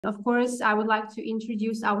Of course, I would like to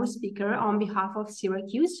introduce our speaker on behalf of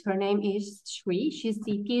Syracuse. Her name is Shri. She's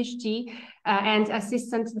the PhD and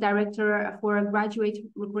Assistant Director for Graduate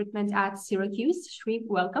Recruitment at Syracuse. Shri,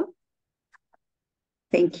 welcome.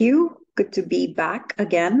 Thank you. Good to be back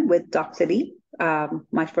again with Docsity,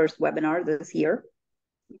 my first webinar this year.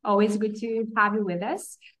 Always good to have you with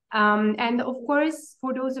us. And of course,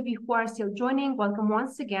 for those of you who are still joining, welcome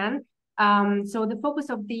once again. So the focus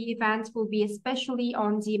of the event will be especially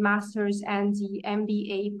on the master's and the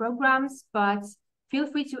MBA programs, but feel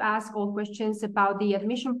free to ask all questions about the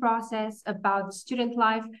admission process, about student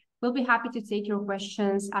life. We'll be happy to take your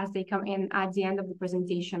questions as they come in at the end of the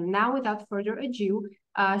presentation. Now, without further ado,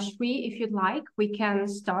 Shri, if you'd like, we can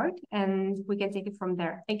start and we can take it from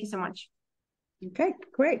there. Thank you so much. Okay,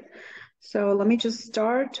 great. So let me just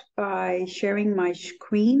start by sharing my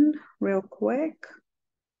screen real quick.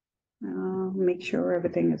 Make sure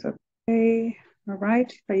everything is okay. All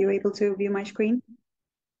right. Are you able to view my screen?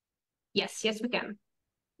 Yes, we can.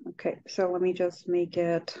 Okay, so let me just make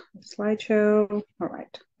it a slideshow. All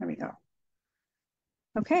right, there we go.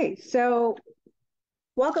 Okay, so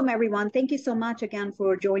welcome everyone. Thank you so much again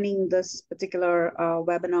for joining this particular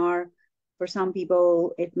webinar. For some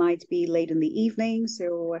people, it might be late in the evening,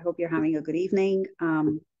 so I hope you're having a good evening.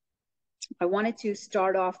 I wanted to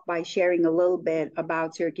start off by sharing a little bit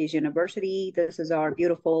about Syracuse University. This is our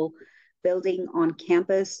beautiful building on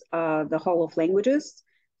campus, the Hall of Languages,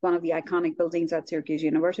 one of the iconic buildings at Syracuse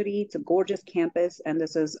University. It's a gorgeous campus, and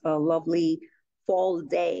this is a lovely fall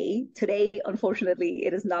day. Today, unfortunately,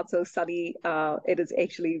 it is not so sunny. It has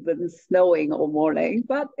actually been snowing all morning,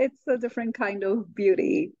 but it's a different kind of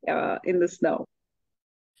beauty in the snow.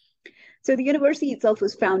 So the university itself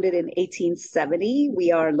was founded in 1870.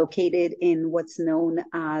 We are located in what's known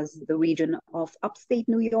as the region of upstate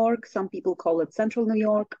New York. Some people call it central New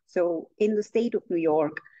York. So in the state of New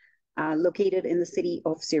York, located in the city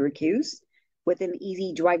of Syracuse, within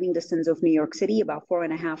easy driving distance of New York City, about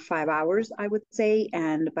 4.5, 5 hours, I would say,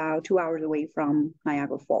 and about 2 hours away from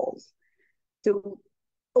Niagara Falls. So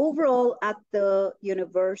overall, at the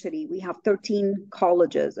university, we have 13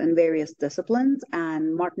 colleges in various disciplines,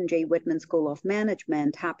 and Martin J. Whitman School of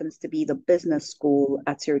Management happens to be the business school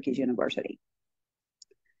at Syracuse University.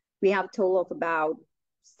 We have a total of about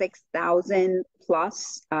 6,000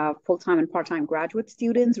 plus full-time and part-time graduate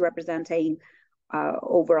students representing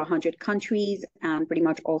over 100 countries and pretty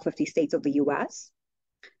much all 50 states of the US.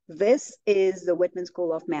 This is the Whitman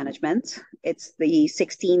School of Management. It's the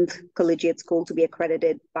 16th collegiate school to be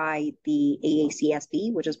accredited by the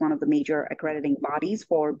AACSB, which is one of the major accrediting bodies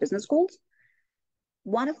for business schools.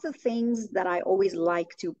 One of the things that I always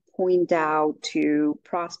like to point out to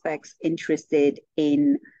prospects interested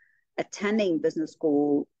in attending business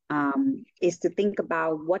school is to think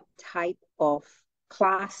about what type of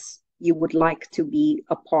class you would like to be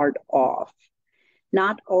a part of.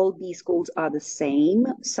 Not all B schools are the same.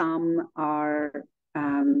 Some are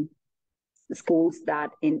schools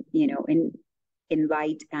that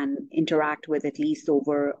invite and interact with at least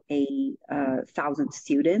over 1,000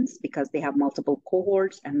 students because they have multiple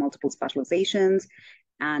cohorts and multiple specializations,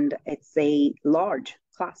 and it's a large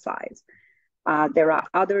class size. There are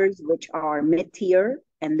others which are mid-tier,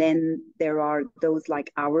 and then there are those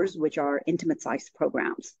like ours, which are intimate-sized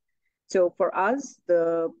programs. So for us,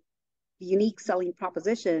 the unique selling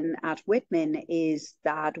proposition at Whitman is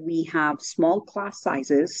that we have small class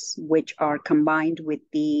sizes, which are combined with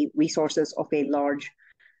the resources of a large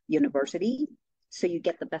university. So you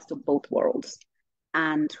get the best of both worlds.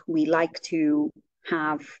 And we like to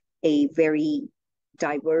have a very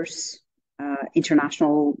diverse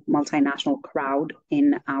international, multinational crowd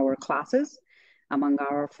in our classes among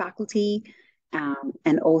our faculty.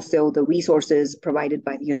 And also the resources provided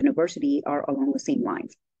by the university are along the same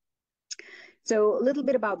lines. So a little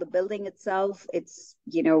bit about the building itself. It's,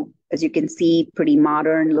 as you can see, pretty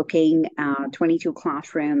modern looking, 22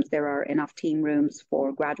 classrooms. There are enough team rooms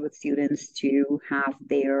for graduate students to have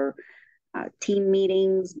their team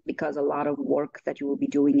meetings, because a lot of work that you will be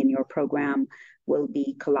doing in your program will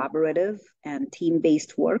be collaborative and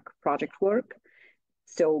team-based work, project work.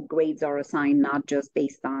 So grades are assigned not just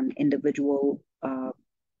based on individual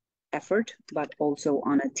effort, but also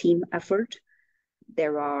on a team effort.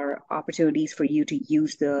 There are opportunities for you to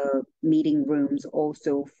use the meeting rooms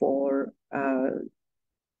also for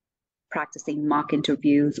practicing mock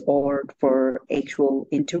interviews or for actual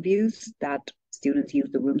interviews that students use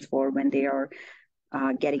the rooms for when they are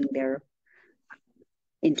getting their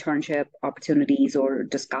internship opportunities or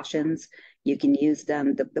discussions. You can use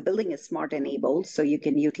them. The building is smart enabled, so you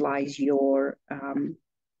can utilize your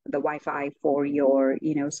the Wi-Fi for your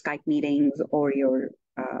Skype meetings or your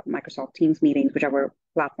Microsoft Teams meetings, whichever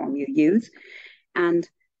platform you use. And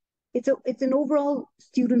it's an overall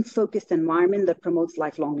student-focused environment that promotes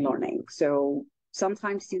lifelong learning. So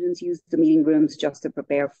sometimes students use the meeting rooms just to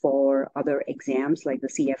prepare for other exams like the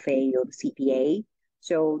CFA or the CPA.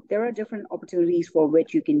 So there are different opportunities for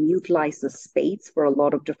which you can utilize the space for a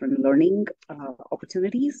lot of different learning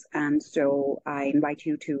opportunities. And so I invite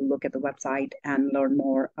you to look at the website and learn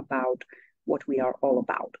more about what we are all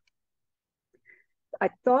about. I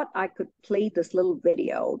thought I could play this little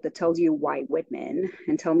video that tells you why Whitman,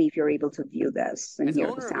 and tell me if you're able to view this and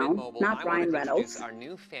hear the sound. Not Ryan Reynolds, our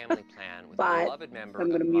new family plan with but a beloved member I'm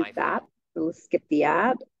going to of mute my that. So let's skip the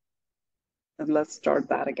ad, and let's start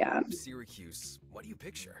that again. Syracuse, what do you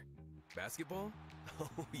picture? Basketball?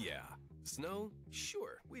 Oh yeah. Snow?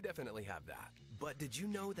 Sure, we definitely have that. But did you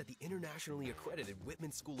know that the internationally accredited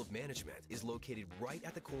Whitman School of Management is located right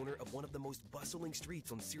at the corner of one of the most bustling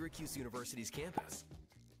streets on Syracuse University's campus?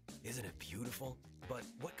 Isn't it beautiful? But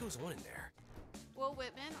what goes on in there? Well,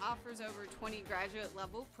 Whitman offers over 20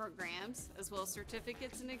 graduate-level programs, as well as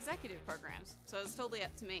certificates and executive programs, so it's totally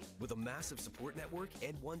up to me. With a massive support network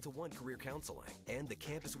and one-to-one career counseling, and the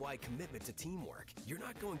campus-wide commitment to teamwork, you're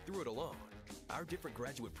not going through it alone. Our different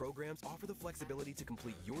graduate programs offer the flexibility to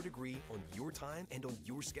complete your degree on your time and on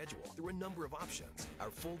your schedule through a number of options.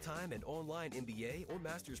 Our full-time and online MBA or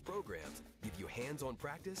master's programs give you hands-on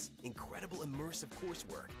practice, incredible immersive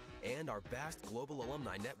coursework, and our vast global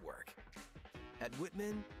alumni network. At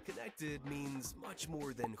Whitman, connected means much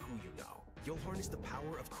more than who you know. You'll harness the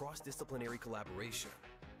power of cross-disciplinary collaboration.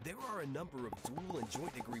 There are a number of dual and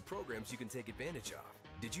joint degree programs you can take advantage of.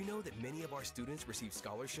 Did you know that many of our students receive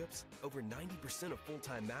scholarships? Over 90% of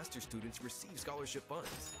full-time master's students receive scholarship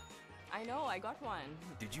funds. I know, I got one.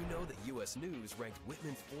 Did you know that US News ranked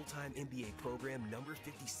Whitman's full-time MBA program number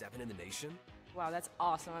 57 in the nation? Wow, that's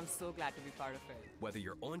awesome. I'm so glad to be part of it. Whether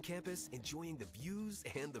you're on campus, enjoying the views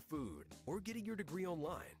and the food, or getting your degree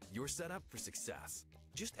online, you're set up for success.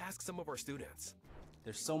 Just ask some of our students.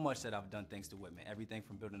 There's so much that I've done thanks to Whitman. Everything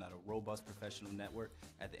from building out a robust professional network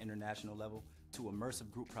at the international level to immersive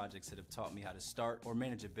group projects that have taught me how to start or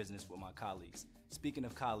manage a business with my colleagues. Speaking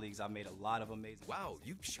of colleagues, I made a lot of amazing... Wow,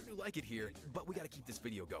 you sure do like it here, but we gotta keep this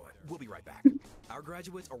video going. We'll be right back. Our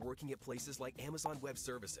graduates are working at places like Amazon Web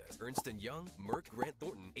Services, Ernst & Young, Merck, Grant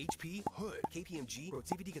Thornton, HP, Hood, KPMG,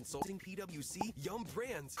 Protiviti Consulting, PwC, Yum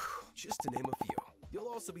Brands, just to name a few. You'll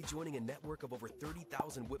also be joining a network of over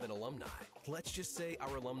 30,000 Whitman alumni. Let's just say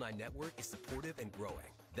our alumni network is supportive and growing.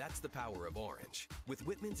 That's the power of Orange. With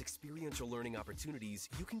Whitman's experiential learning opportunities,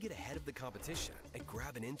 you can get ahead of the competition and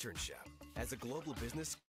grab an internship. As a global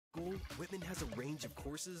business school, Whitman has a range of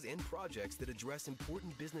courses and projects that address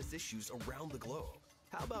important business issues around the globe.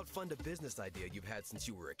 How about fund a business idea you've had since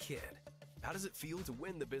you were a kid? How does it feel to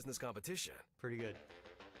win the business competition? Pretty good.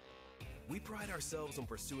 We pride ourselves on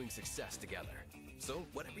pursuing success together. So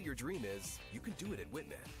whatever your dream is, you can do it at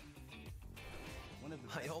Whitman.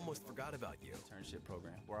 I almost forgot about you. Internship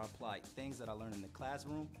program where I applied things that I learned in the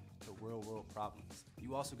classroom to real-world problems.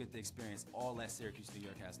 You also get to experience all that Syracuse, New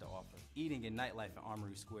York has to offer. Eating and nightlife at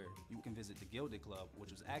Armory Square. You can visit the Gilded Club,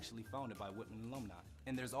 which was actually founded by Whitman alumni.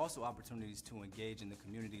 And there's also opportunities to engage in the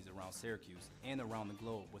communities around Syracuse and around the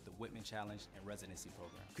globe with the Whitman Challenge and Residency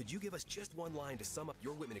program. Could you give us just one line to sum up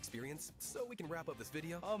your Whitman experience so we can wrap up this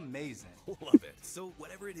video? Amazing. Love it. So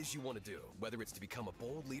whatever it is you want to do, whether it's to become a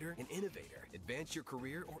bold leader, an innovator, advance your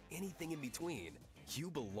career, or anything in between,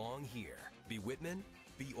 you belong here. Be Whitman,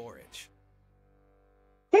 be Orange.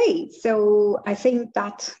 Hey, so I think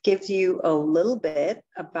that gives you a little bit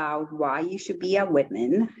about why you should be at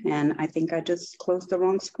Whitman. And I think I just closed the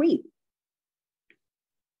wrong screen.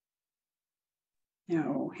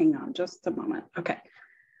 No, hang on just a moment. Okay.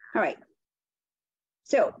 All right.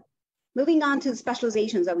 So moving on to the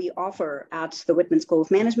specializations that we offer at the Whitman School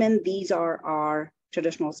of Management, these are our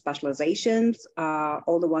traditional specializations,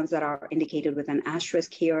 all the ones that are indicated with an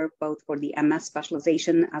asterisk here, both for the MS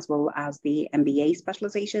specialization as well as the MBA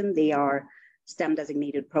specialization. They are STEM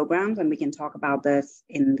designated programs, and we can talk about this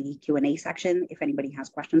in the Q&A section if anybody has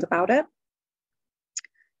questions about it.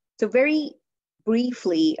 So very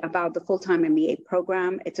briefly about the full-time MBA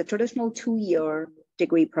program, it's a traditional 2-year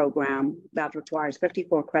degree program that requires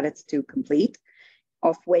 54 credits to complete,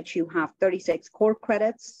 of which you have 36 core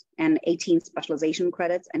credits and 18 specialization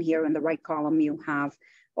credits. And here in the right column, you have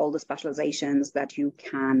all the specializations that you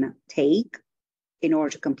can take in order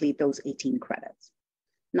to complete those 18 credits.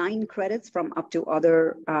 9 credits from up to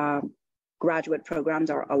other graduate programs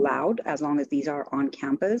are allowed as long as these are on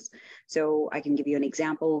campus. So I can give you an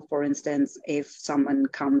example. For instance, if someone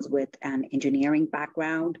comes with an engineering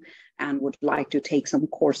background and would like to take some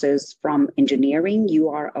courses from engineering, you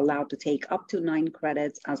are allowed to take up to 9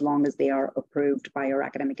 credits as long as they are approved by your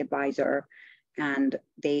academic advisor. And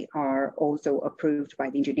they are also approved by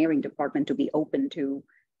the engineering department to be open to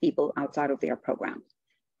people outside of their program,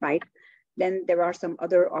 right? Then there are some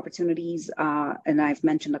other opportunities, and I've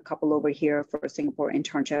mentioned a couple over here for a Singapore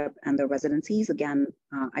internship and the residencies. Again,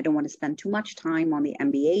 I don't want to spend too much time on the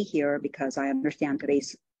MBA here because I understand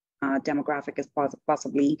today's demographic is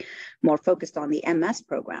possibly more focused on the MS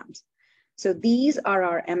programs. So these are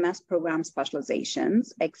our MS program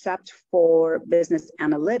specializations, except for business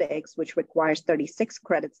analytics, which requires 36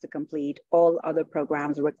 credits to complete. All other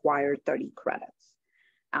programs require 30 credits.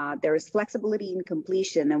 There is flexibility in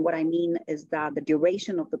completion, and what I mean is that the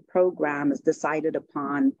duration of the program is decided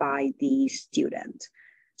upon by the student.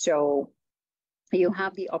 So you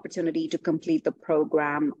have the opportunity to complete the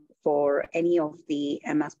program for any of the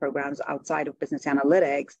MS programs outside of business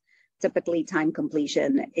analytics. Typically, time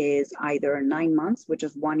completion is either 9 months, which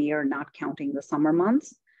is 1 year, not counting the summer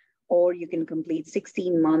months, or you can complete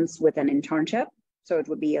 16 months with an internship. So it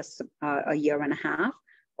would be a year and a half.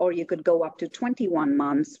 Or you could go up to 21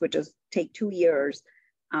 months, which is take 2 years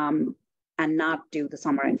and not do the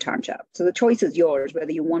summer internship. So the choice is yours,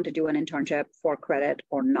 whether you want to do an internship for credit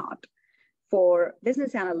or not. For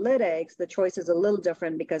business analytics, the choice is a little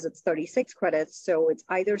different because it's 36 credits. So it's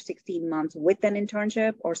either 16 months with an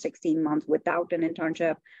internship or 16 months without an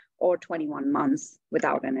internship or 21 months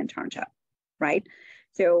without an internship, right?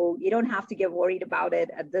 So you don't have to get worried about it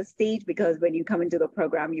at this stage because when you come into the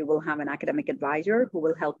program, you will have an academic advisor who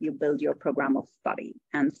will help you build your program of study.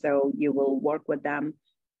 And so you will work with them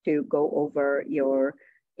to go over your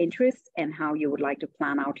interests and how you would like to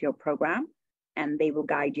plan out your program. And they will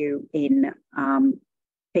guide you in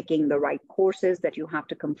picking the right courses that you have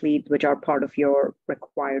to complete, which are part of your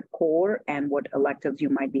required core, and what electives you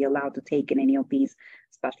might be allowed to take in any of these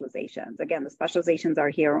specializations. Again, the specializations are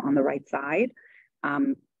here on the right side.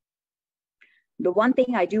 The one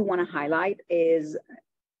thing I do want to highlight is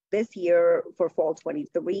this year for fall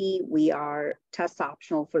 23, we are test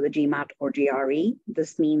optional for the GMAT or GRE.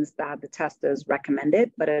 This means that the test is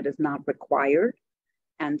recommended, but it is not required.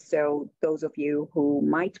 And so those of you who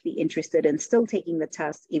might be interested in still taking the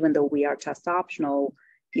test, even though we are test optional,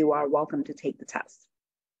 you are welcome to take the test.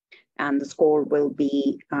 And the score will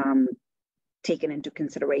be taken into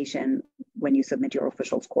consideration when you submit your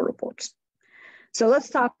official score reports. So let's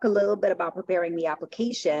talk a little bit about preparing the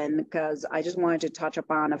application, because I just wanted to touch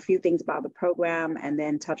upon a few things about the program and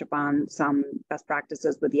then touch upon some best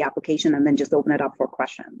practices with the application and then just open it up for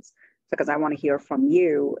questions. Because I want to hear from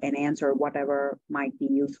you and answer whatever might be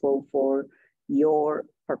useful for your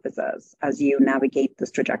purposes as you navigate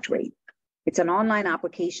this trajectory. It's an online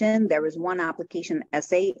application. There is one application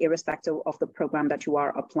essay, irrespective of the program that you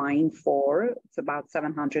are applying for. It's about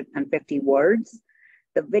 750 words.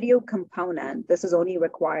 The video component, this is only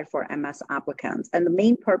required for MS applicants. And the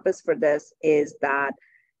main purpose for this is that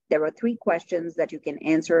there are 3 questions that you can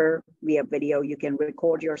answer via video. You can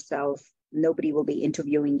record yourself. Nobody will be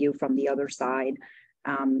interviewing you from the other side.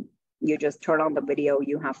 You just turn on the video.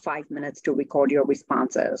 You have 5 minutes to record your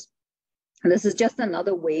responses. And this is just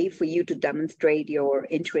another way for you to demonstrate your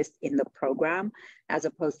interest in the program as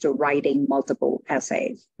opposed to writing multiple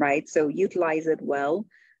essays, right? So utilize it well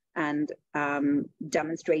and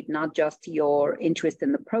demonstrate not just your interest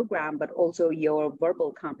in the program, but also your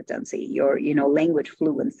verbal competency, your language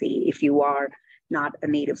fluency if you are not a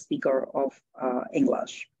native speaker of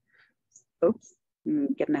English. Oops,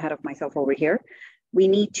 I'm getting ahead of myself over here. We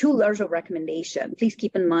need 2 letters of recommendation. Please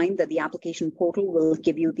keep in mind that the application portal will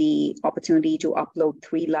give you the opportunity to upload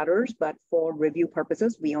 3 letters, but for review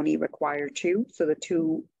purposes, we only require 2. So the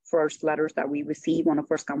 2 first letters that we receive on a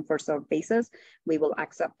first come, first served basis, we will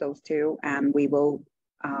accept those 2 and we will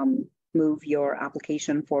move your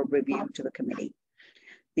application for review to the committee.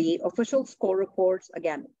 The official score reports,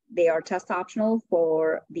 again, they are test optional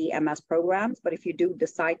for the MS programs, but if you do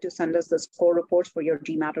decide to send us the score reports for your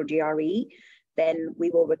GMAT or GRE, then we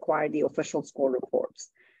will require the official score reports.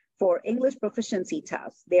 For English proficiency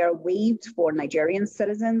tests, they are waived for Nigerian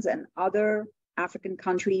citizens and other African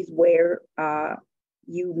countries where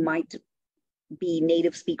you might be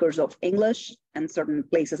native speakers of English, and certain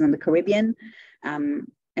places in the Caribbean, and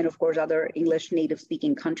of course other English native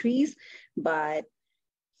speaking countries. But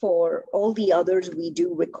for all the others, we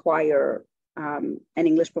do require an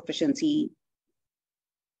English proficiency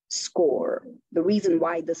score. The reason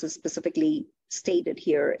why this is specifically stated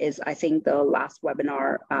here is I think the last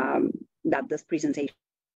webinar that this presentation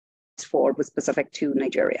for was specific to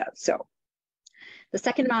Nigeria. So the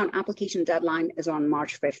second round application deadline is on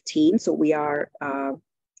March 15. So we are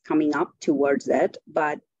coming up towards it,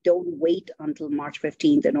 but don't wait until March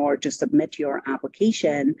 15th in order to submit your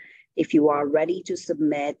application. If you are ready to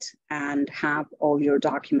submit and have all your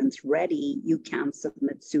documents ready, you can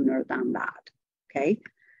submit sooner than that, okay?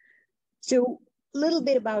 So a little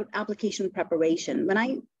bit about application preparation. When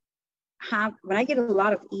I get a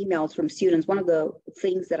lot of emails from students, one of the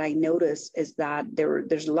things that I notice is that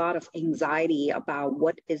there's a lot of anxiety about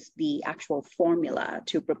what is the actual formula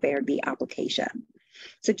to prepare the application.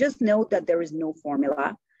 So just note that there is no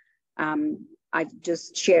formula. I've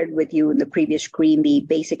just shared with you in the previous screen the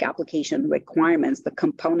basic application requirements, the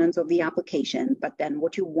components of the application, but then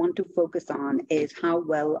what you want to focus on is how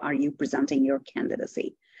well are you presenting your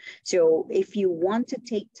candidacy. So if you want to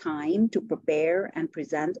take time to prepare and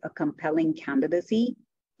present a compelling candidacy,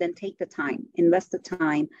 then take the time, invest the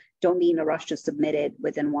time. Don't be in a rush to submit it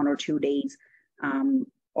within 1 or 2 days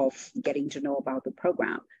of getting to know about the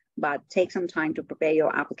program. But take some time to prepare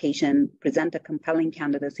your application, present a compelling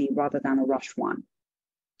candidacy rather than a rushed one.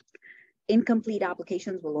 Incomplete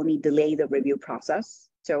applications will only delay the review process.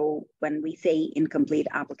 So when we say incomplete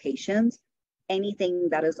applications, anything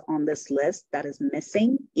that is on this list that is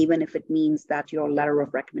missing, even if it means that your letter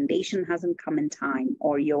of recommendation hasn't come in time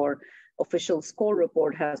or your official score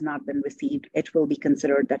report has not been received, it will be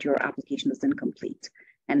considered that your application is incomplete,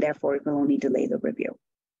 and therefore it will only delay the review.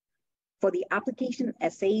 For the application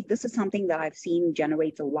essay, this is something that I've seen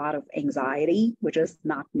generates a lot of anxiety, which is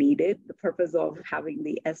not needed. The purpose of having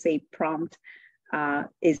the essay prompt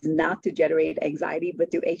is not to generate anxiety,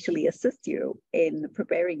 but to actually assist you in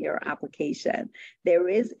preparing your application. There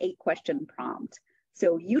is a question prompt.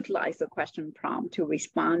 So utilize the question prompt to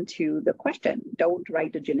respond to the question. Don't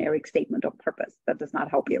write a generic statement of purpose. That does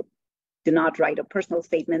not help you. Do not write a personal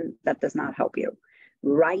statement. That does not help you.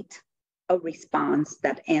 Write a response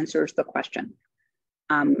that answers the question.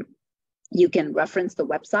 You can reference the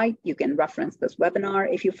website. You can reference this webinar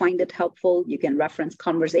if you find it helpful. You can reference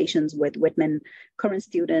conversations with Whitman current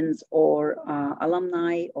students or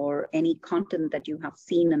alumni or any content that you have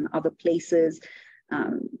seen in other places,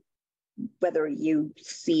 whether you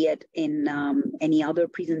see it in any other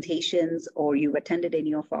presentations or you've attended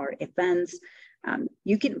any of our events.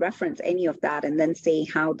 You can reference any of that and then say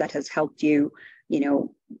how that has helped you,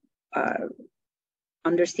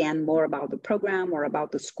 understand more about the program or about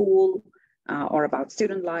the school or about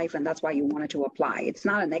student life, and that's why you wanted to apply. It's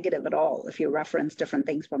not a negative at all if you reference different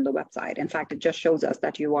things from the website. In fact, it just shows us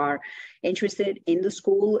that you are interested in the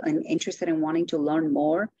school and interested in wanting to learn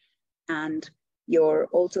more, and you're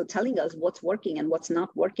also telling us what's working and what's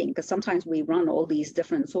not working, because sometimes we run all these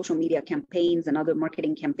different social media campaigns and other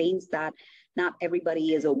marketing campaigns that not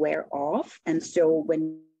everybody is aware of. And so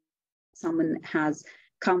when someone has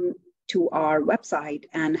come to our website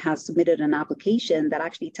and has submitted an application that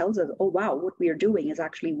actually tells us, oh, wow, what we are doing is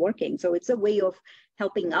actually working. So it's a way of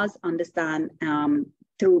helping us understand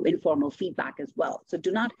through informal feedback as well. So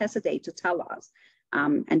do not hesitate to tell us.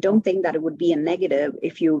 And don't think that it would be a negative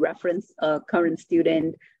if you reference a current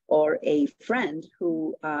student or a friend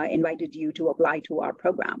who invited you to apply to our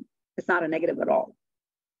program. It's not a negative at all.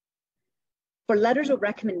 For letters of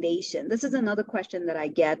recommendation, this is another question that I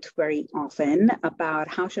get very often about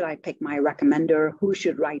how should I pick my recommender, who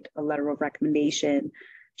should write a letter of recommendation?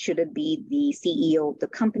 Should it be the CEO of the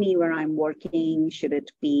company where I'm working? Should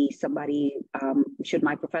it be somebody, should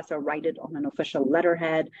my professor write it on an official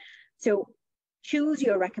letterhead? So choose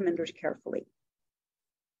your recommenders carefully.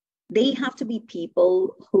 They have to be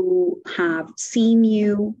people who have seen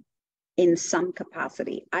you in some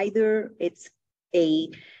capacity. Either it's a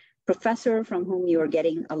professor from whom you are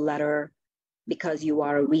getting a letter because you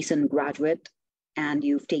are a recent graduate and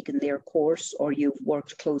you've taken their course, or you've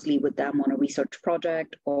worked closely with them on a research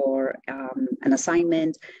project or an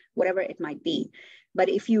assignment, whatever it might be. But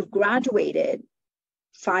if you've graduated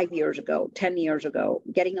 5 years ago, 10 years ago,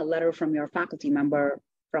 getting a letter from your faculty member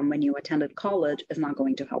from when you attended college is not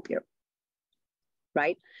going to help you,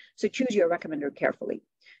 right? So choose your recommender carefully.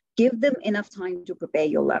 Give them enough time to prepare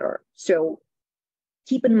your letter. So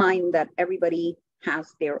keep in mind that everybody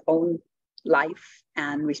has their own life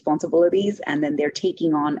and responsibilities, and then they're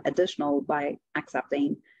taking on additional by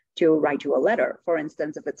accepting to write you a letter. For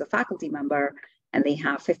instance, if it's a faculty member and they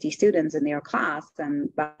have 50 students in their class and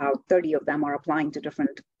about 30 of them are applying to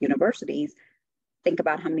different universities, think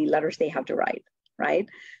about how many letters they have to write, right?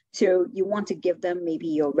 So you want to give them maybe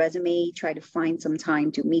your resume, try to find some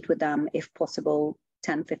time to meet with them, if possible,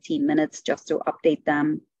 10, 15 minutes just to update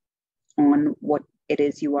them on what it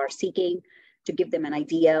is you are seeking. to give them an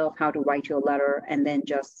idea of how to write your letter, and then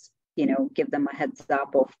just, give them a heads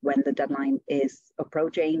up of when the deadline is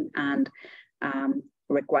approaching, and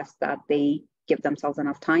request that they give themselves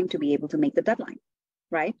enough time to be able to make the deadline,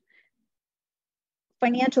 right?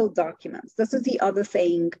 Financial documents. This is the other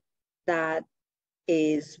thing that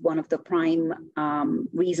is one of the prime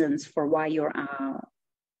reasons for why your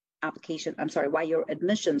why your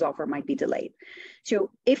admissions offer might be delayed.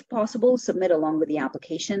 So if possible, submit along with the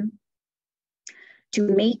application. To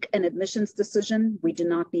make an admissions decision, we do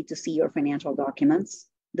not need to see your financial documents.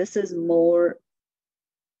 This is more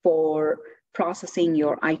for processing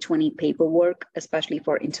your I-20 paperwork, especially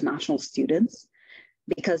for international students,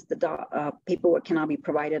 because the paperwork cannot be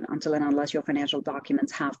provided until and unless your financial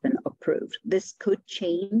documents have been approved. This could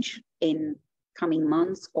change in coming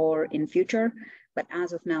months or in future, but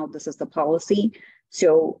as of now, this is the policy.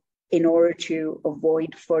 So in order to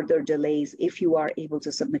avoid further delays, if you are able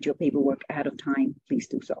to submit your paperwork ahead of time, please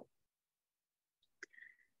do so.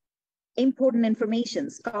 Important information,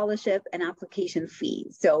 scholarship and application fee.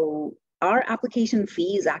 So our application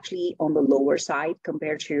fee is actually on the lower side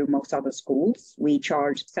compared to most other schools. We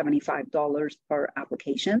charge $75 per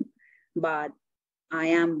application, but I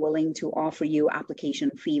am willing to offer you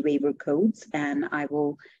application fee waiver codes, and I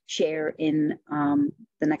will share in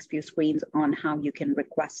the next few screens on how you can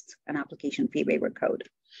request an application fee waiver code.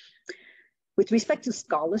 With respect to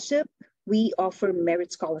scholarship, we offer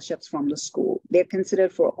merit scholarships from the school. They're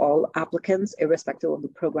considered for all applicants, irrespective of the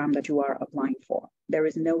program that you are applying for. There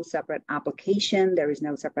is no separate application. There is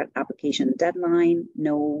no separate application deadline,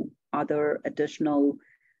 no other additional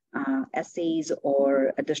essays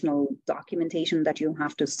or additional documentation that you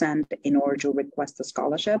have to send in order to request a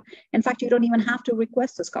scholarship. In fact, you don't even have to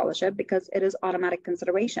request a scholarship because it is automatic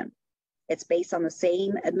consideration. It's based on the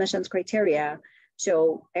same admissions criteria.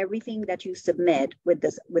 So everything that you submit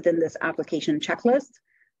within this application checklist,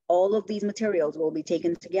 all of these materials will be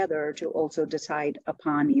taken together to also decide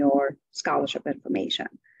upon your scholarship information.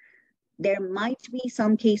 There might be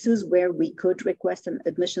some cases where we could request an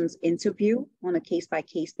admissions interview on a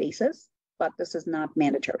case-by-case basis, but this is not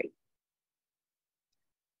mandatory.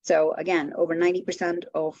 So again, over 90%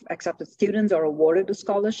 of accepted students are awarded a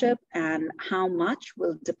scholarship, and how much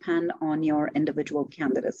will depend on your individual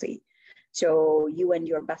candidacy. So you and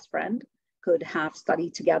your best friend could have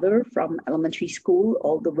studied together from elementary school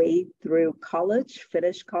all the way through college,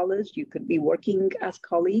 finish college. You could be working as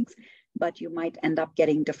colleagues, but you might end up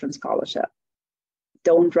getting different scholarship.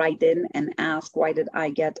 Don't write in and ask, why did I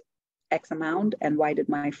get X amount and why did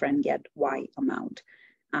my friend get Y amount?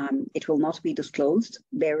 It will not be disclosed.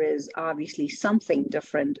 There is obviously something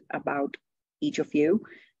different about each of you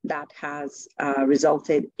that has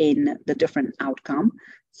resulted in the different outcome.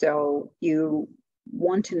 So you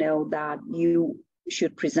want to know that you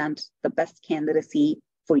should present the best candidacy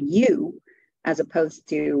for you, as opposed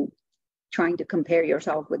to trying to compare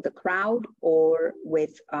yourself with the crowd or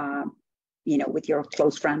with, with your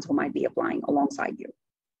close friends who might be applying alongside you.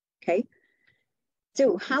 Okay.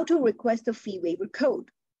 So how to request a fee waiver code?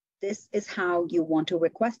 This is how you want to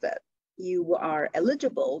request it. You are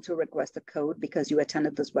eligible to request a code because you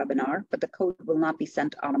attended this webinar, but the code will not be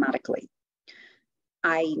sent automatically.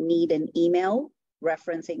 I need an email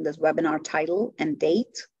referencing this webinar title and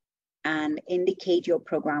date, and indicate your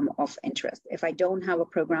program of interest. If I don't have a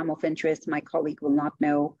program of interest, my colleague will not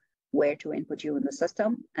know where to input you in the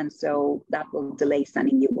system, and so that will delay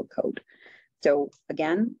sending you a code. So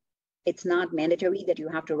again, it's not mandatory that you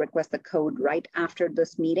have to request the code right after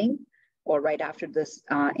this meeting or right after this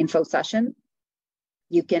info session.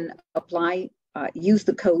 You can apply, use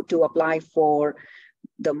the code to apply for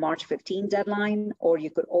the March 15 deadline, or you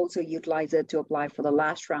could also utilize it to apply for the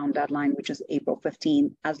last round deadline, which is April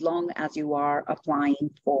 15, as long as you are applying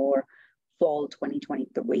for fall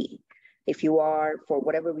 2023. If you are, for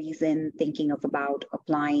whatever reason, thinking of about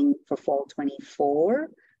applying for fall 24,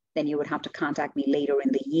 then you would have to contact me later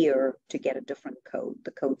in the year to get a different code.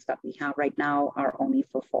 The codes that we have right now are only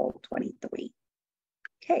for fall 23.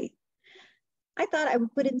 Okay. I thought I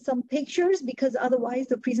would put in some pictures because otherwise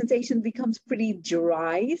the presentation becomes pretty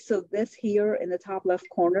dry. So this here in the top left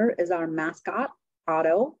corner is our mascot,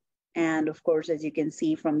 Otto. And of course, as you can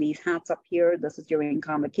see from these hats up here, this is during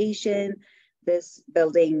convocation. This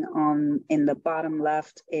building in the bottom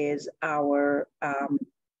left is our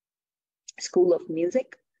School of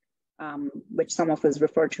Music, which some of us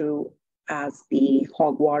refer to as the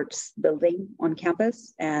Hogwarts building on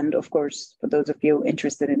campus. And of course, for those of you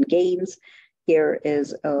interested in games, here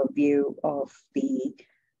is a view of the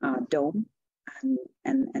dome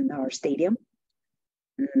and our stadium.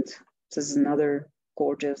 And this is another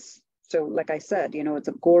gorgeous So like I said, it's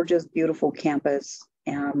a gorgeous, beautiful campus,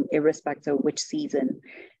 irrespective of which season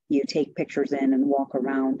you take pictures in and walk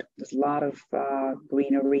around. There's a lot of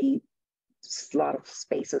greenery, a lot of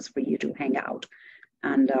spaces for you to hang out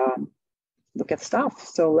and look at stuff.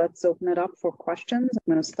 So let's open it up for questions.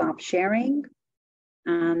 I'm going to stop sharing.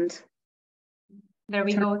 And there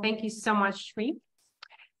we go. Thank you so much, Sri.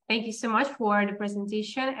 Thank you so much for the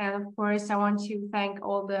presentation. And of course, I want to thank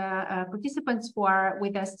all the participants who are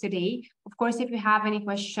with us today. Of course, if you have any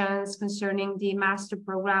questions concerning the master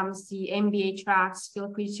programs, the MBA tracks,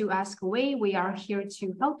 feel free to ask away. We are here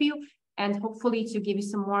to help you and hopefully to give you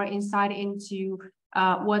some more insight into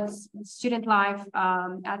what student life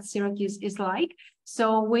at Syracuse is like.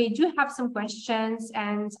 So we do have some questions,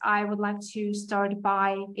 and I would like to start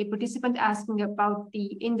by a participant asking about the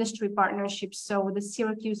industry partnerships. So does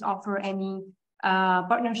Syracuse offer any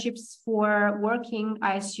partnerships for working,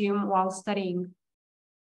 I assume, while studying?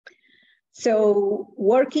 So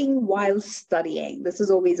working while studying, this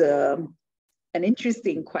is always an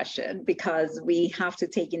interesting question because we have to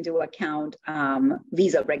take into account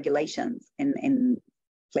visa regulations in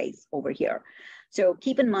place over here. So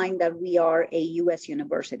keep in mind that we are a U.S.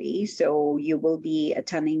 university, so you will be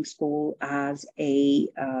attending school as a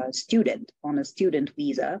student on a student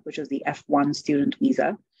visa, which is the F1 student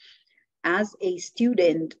visa. As a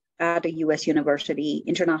student at a U.S. university,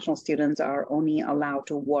 international students are only allowed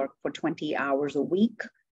to work for 20 hours a week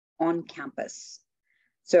on campus.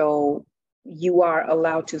 So you are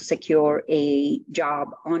allowed to secure a job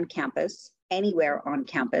on campus, anywhere on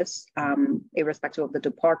campus, irrespective of the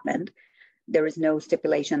department. There is no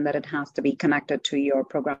stipulation that it has to be connected to your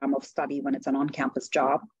program of study when it's an on-campus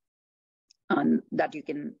job that you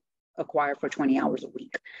can acquire for 20 hours a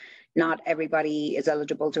week. Not everybody is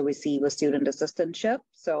eligible to receive a student assistantship,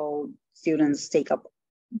 so students take up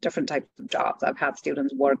different types of jobs. I've had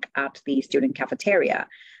students work at the student cafeteria.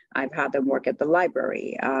 I've had them work at the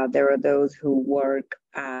library. There are those who work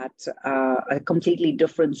at a completely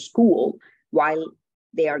different school while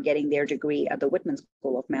they are getting their degree at the Whitman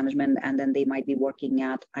School of Management, and then they might be working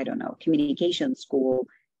at, I don't know, communication school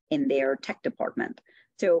in their tech department.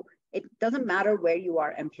 So it doesn't matter where you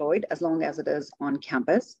are employed as long as it is on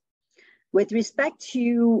campus. With respect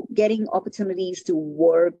to getting opportunities to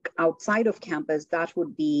work outside of campus, that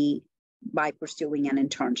would be by pursuing an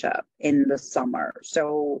internship in the summer.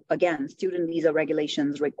 So again, student visa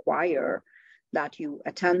regulations require that you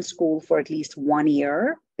attend school for at least 1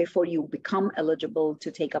 year before you become eligible to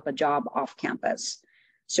take up a job off campus.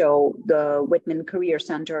 So the Whitman Career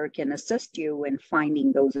Center can assist you in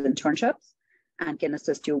finding those internships and can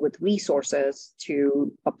assist you with resources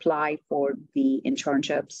to apply for the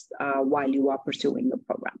internships while you are pursuing the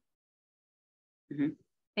program. Mm-hmm.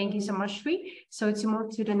 Thank you so much, Sri. So to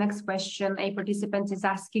move to the next question, a participant is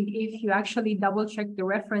asking if you actually double check the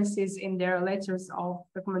references in their letters of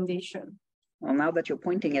recommendation. Well, now that you're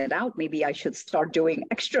pointing it out, maybe I should start doing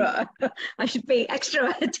I should pay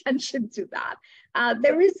extra attention to that.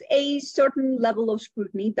 There is a certain level of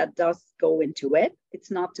scrutiny that does go into it.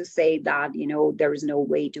 It's not to say that, there is no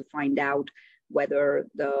way to find out whether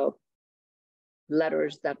the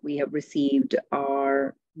letters that we have received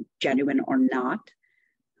are genuine or not.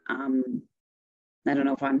 I don't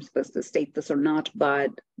know if I'm supposed to state this or not,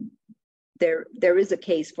 but there is a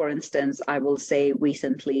case, for instance, I will say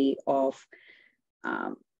recently of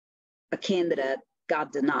a candidate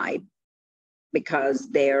got denied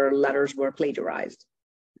because their letters were plagiarized.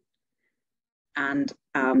 And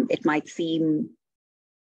it might seem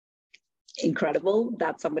incredible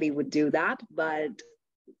that somebody would do that, but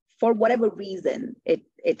for whatever reason,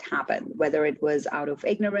 it happened, whether it was out of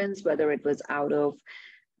ignorance, whether it was out of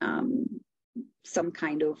some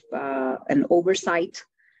kind of an oversight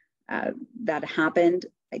that happened.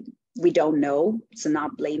 We don't know. So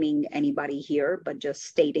not blaming anybody here, but just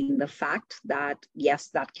stating the fact that, yes,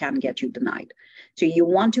 that can get you denied. So you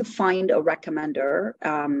want to find a recommender.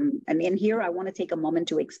 And in here, I want to take a moment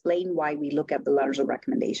to explain why we look at the letters of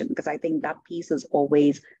recommendation, because I think that piece is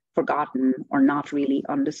always forgotten or not really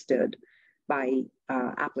understood by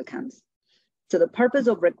applicants. So the purpose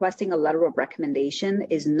of requesting a letter of recommendation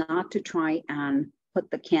is not to try and put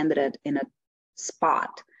the candidate in a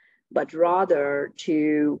spot, but rather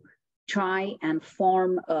to try and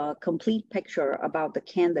form a complete picture about the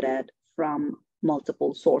candidate from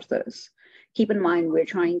multiple sources. Keep in mind, we're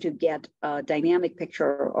trying to get a dynamic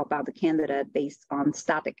picture about the candidate based on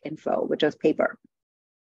static info, which is paper.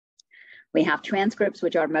 We have transcripts,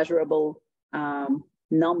 which are measurable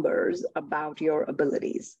numbers about your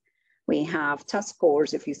abilities. We have test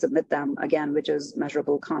scores, if you submit them, again, which is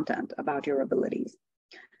measurable content about your abilities.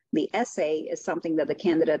 The essay is something that the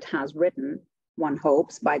candidate has written, one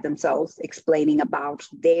hopes, by themselves, explaining about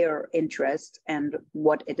their interest and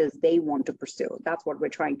what it is they want to pursue. That's what we're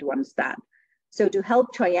trying to understand. So to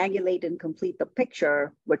help triangulate and complete the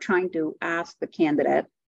picture, we're trying to ask the candidate,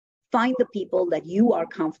 find the people that you are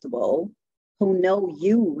comfortable, who know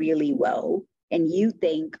you really well, and you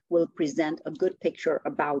think will present a good picture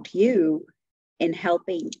about you in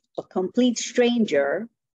helping a complete stranger,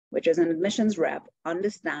 which is an admissions rep,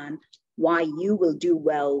 understand why you will do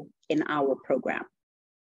well in our program.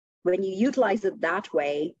 When you utilize it that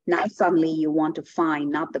way, now suddenly you want to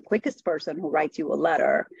find not the quickest person who writes you a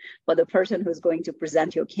letter, but the person who's going to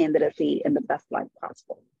present your candidacy in the best light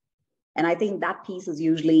possible. And I think that piece is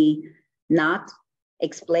usually not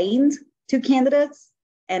explained to candidates.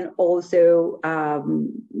 And also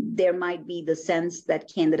there might be the sense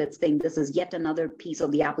that candidates think this is yet another piece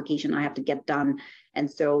of the application I have to get done. And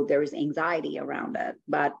so there is anxiety around it.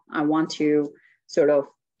 But I want to sort of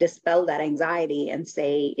dispel that anxiety and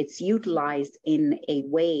say it's utilized in a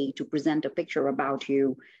way to present a picture about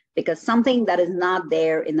you, because something that is not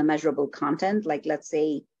there in the measurable content, like let's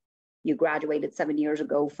say you graduated 7 years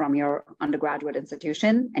ago from your undergraduate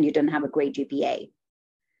institution and you didn't have a great GPA.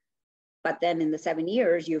 But then in the 7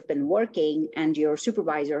 years you've been working and your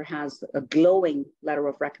supervisor has a glowing letter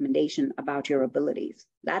of recommendation about your abilities.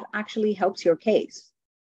 That actually helps your case.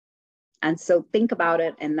 And so think about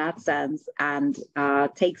it in that sense and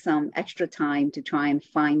take some extra time to try and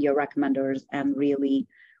find your recommenders and really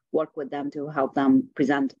work with them to help them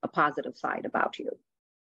present a positive side about you.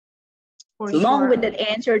 It's a long-winded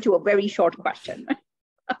answer to a very short question.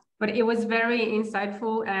 But it was very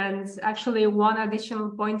insightful. And actually one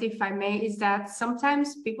additional point, if I may, is that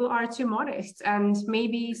sometimes people are too modest, and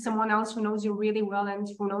maybe someone else who knows you really well and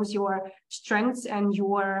who knows your strengths and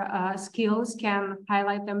your skills can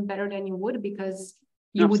highlight them better than you would, because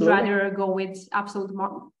you would rather go with absolute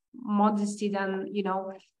modesty than, you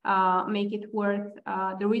know, make it worth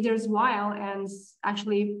the reader's while and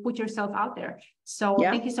actually put yourself out there. So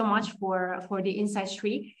thank you so much for the insight,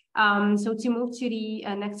 Sri. So to move to the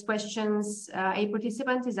next questions, a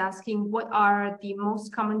participant is asking, what are the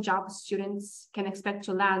most common jobs students can expect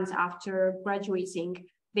to land after graduating?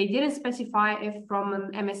 They didn't specify if from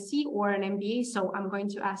an MSc or an MBA, so I'm going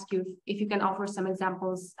to ask you if you can offer some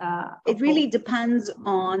examples. It really depends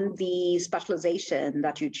on the specialization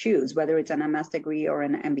that you choose, whether it's an MS degree or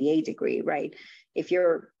an MBA degree, right? If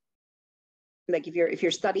you're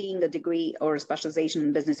studying a degree or a specialization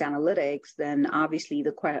in business analytics, then obviously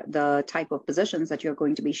the type of positions that you're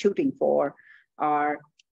going to be shooting for are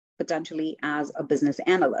potentially as a business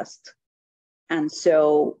analyst. And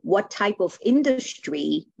so what type of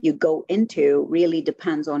industry you go into really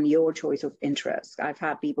depends on your choice of interest. I've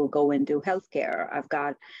had people go into healthcare.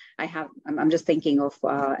 I'm just thinking of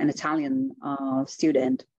an Italian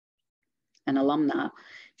student, an alumna.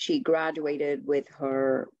 She graduated with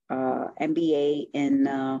her MBA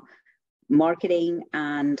in marketing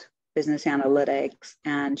and business analytics,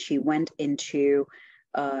 and she went into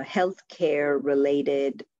a healthcare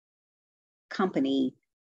related company,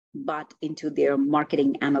 but into their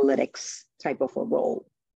marketing analytics type of a role,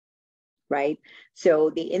 right? So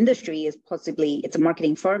the industry is it's a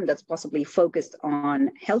marketing firm that's possibly focused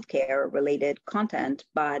on healthcare related content,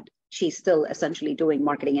 but she's still essentially doing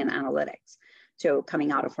marketing and analytics. So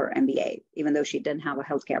coming out of her MBA, even though she didn't have a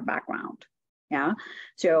healthcare background. Yeah.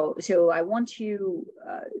 So I want to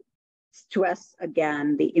stress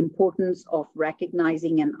again the importance of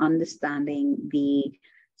recognizing and understanding the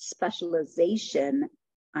specialization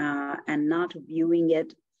and not viewing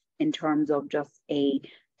it in terms of just a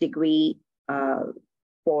degree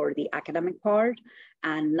for the academic part,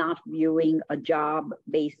 and not viewing a job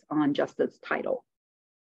based on just its title.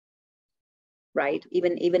 Right?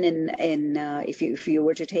 Even in if you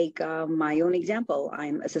were to take my own example,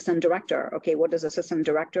 I'm assistant director. Okay, what does assistant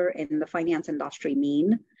director in the finance industry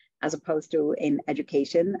mean, as opposed to in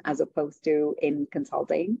education, as opposed to in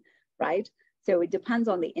consulting, right? So it depends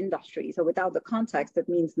on the industry. So without the context, it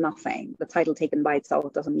means nothing. The title taken by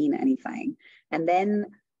itself doesn't mean anything. And then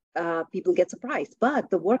people get surprised. But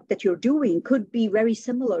the work that you're doing could be very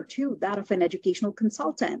similar to that of an educational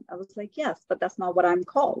consultant. I was like, yes, but that's not what I'm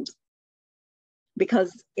called.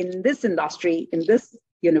 Because in this industry, in this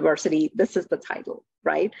university, this is the title,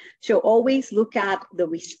 right? So always look at the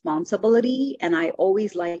responsibility. And I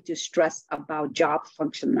always like to stress about job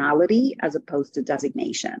functionality as opposed to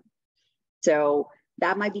designation. So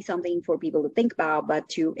that might be something for people to think about, but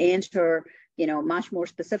to answer, much more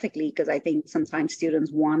specifically, because I think sometimes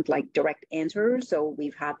students want like direct answers. So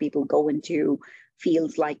we've had people go into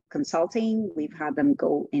fields like consulting. We've had them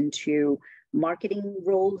go into marketing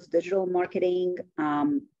roles, digital marketing,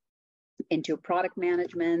 into product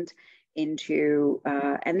management, into,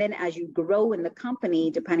 and then as you grow in the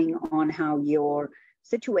company, depending on how you're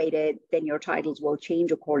situated, then your titles will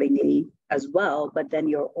change accordingly as well, but then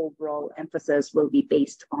your overall emphasis will be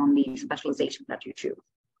based on the specialization that you choose.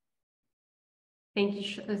 Thank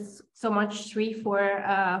you so much, Sri, for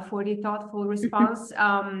the thoughtful response.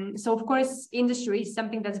 So of course, industry is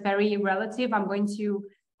something that's very relative. I'm going to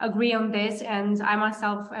agree on this, and I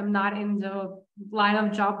myself am not in the line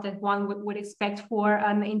of job that one would expect for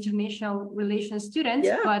an international relations student,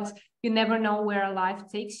 but you never know where life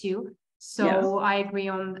takes you. So I agree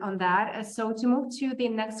on that. So to move to the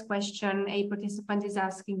next question, a participant is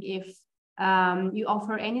asking if you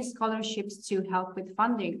offer any scholarships to help with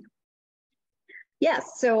funding.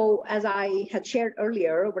 Yes, so as I had shared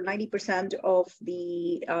earlier, over 90% of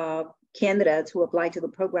the candidates who apply to the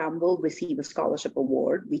program will receive a scholarship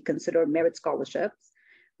award. We consider merit scholarships.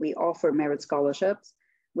 We offer merit scholarships.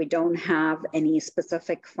 We don't have any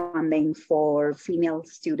specific funding for female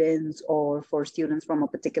students or for students from a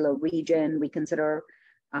particular region. We consider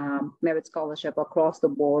merit scholarship across the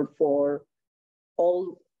board for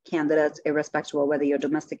all candidates, irrespective of whether you're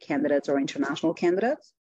domestic candidates or international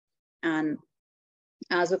candidates. And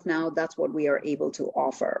as of now, that's what we are able to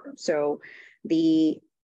offer. So the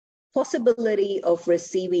possibility of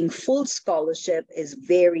receiving full scholarship is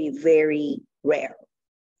very, very rare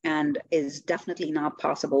and is definitely not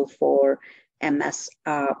possible for MS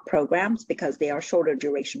programs because they are shorter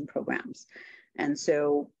duration programs. And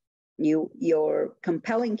so your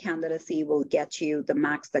compelling candidacy will get you the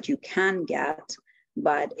max that you can get,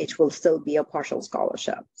 but it will still be a partial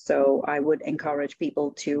scholarship. So I would encourage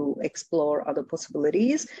people to explore other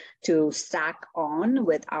possibilities to stack on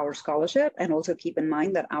with our scholarship, and also keep in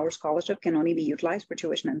mind that our scholarship can only be utilized for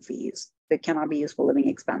tuition and fees. It cannot be used for living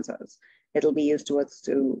expenses. It'll be used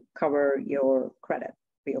to cover your credit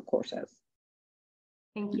for your courses.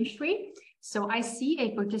 Thank you, Shri. So I see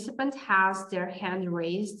a participant has their hand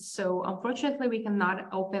raised. So unfortunately, we cannot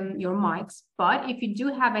open your mics, but if you do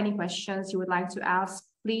have any questions you would like to ask,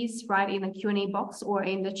 please write in the Q&A box or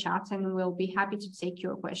in the chat, and we'll be happy to take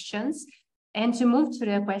your questions. And to move to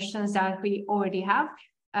the questions that we already have,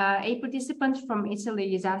 a participant from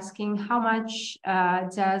Italy is asking, how much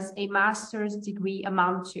does a master's degree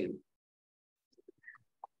amount to?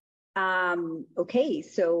 Okay,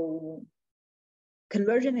 so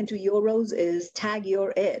conversion into euros is tag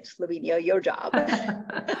your it, Lavinia, your job.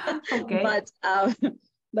 Okay.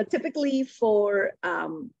 But typically for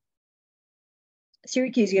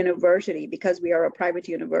Syracuse University, because we are a private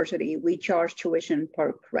university, we charge tuition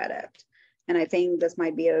per credit. And I think this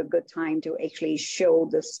might be a good time to actually show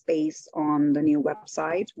the space on the new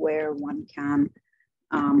website where one can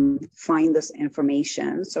find this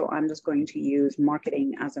information. So I'm just going to use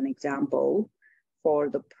marketing as an example for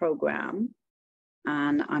the program.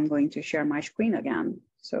 And I'm going to share my screen again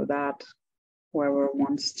so that whoever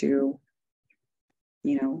wants to,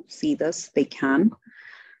 see this, they can.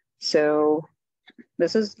 So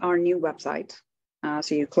this is our new website.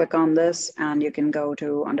 So you click on this and you can go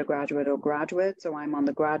to undergraduate or graduate. So I'm on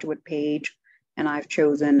the graduate page and I've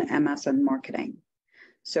chosen MS in marketing.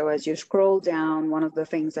 So as you scroll down, one of the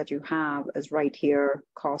things that you have is right here,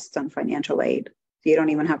 costs and financial aid. So you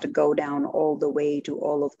don't even have to go down all the way to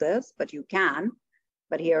all of this, but you can.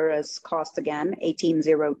 But here is cost again,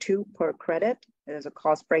 $18.02 per credit. There's a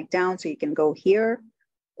cost breakdown, so you can go here,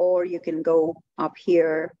 or you can go up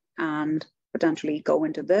here and potentially go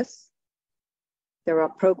into this. There are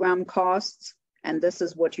program costs, and this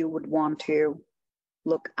is what you would want to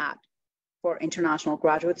look at for international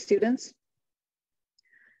graduate students.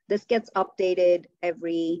 This gets updated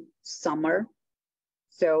every summer.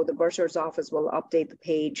 So the bursar's office will update the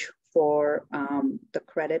page for the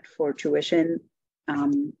credit for tuition.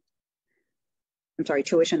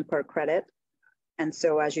 Tuition per credit. And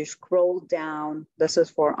so as you scroll down, this is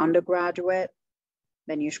for undergraduate.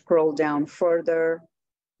 Then you scroll down further,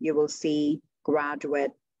 you will see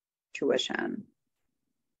graduate tuition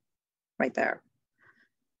right there.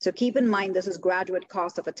 So keep in mind, this is graduate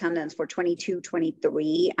cost of attendance for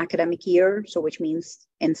 22-23 academic year. So which means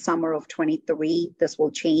in summer of 23, this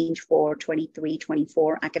will change for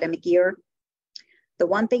 23-24 academic year. The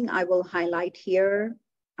one thing I will highlight here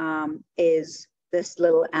is this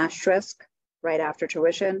little asterisk right after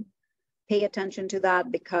tuition. Pay attention to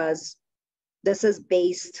that because this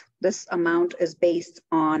amount is based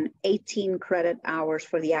on 18 credit hours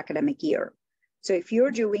for the academic year. So if you're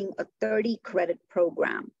doing a 30 credit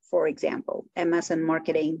program, for example, MS in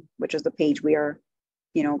marketing, which is the page we are,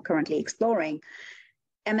 currently exploring,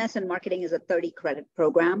 MS in marketing is a 30 credit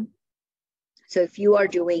program. So if you are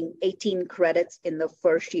doing 18 credits in the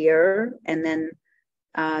first year and then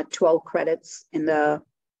 12 credits in the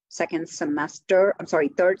third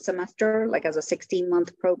semester, like as a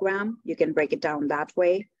 16-month program, you can break it down that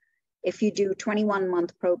way. If you do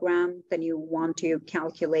 21-month program, then you want to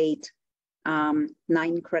calculate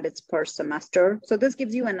 9 credits per semester. So this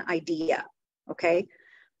gives you an idea, okay,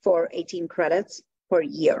 for 18 credits per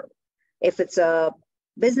year. If it's a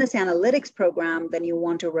business analytics program, then you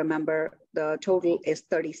want to remember the total is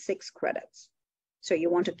 36 credits. So you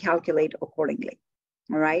want to calculate accordingly,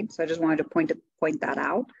 all right? So I just wanted to point that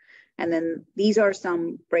out. And then these are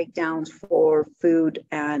some breakdowns for food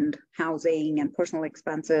and housing and personal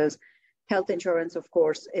expenses. Health insurance, of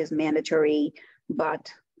course, is mandatory,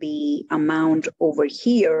 but the amount over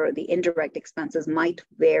here, the indirect expenses might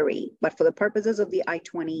vary. But for the purposes of the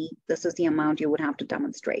I-20, this is the amount you would have to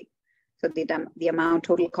demonstrate. So the amount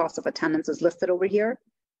total cost of attendance is listed over here,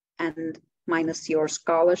 and minus your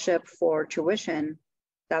scholarship for tuition,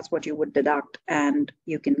 that's what you would deduct, and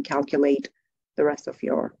you can calculate the rest of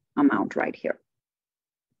your amount right here.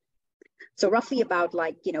 So roughly about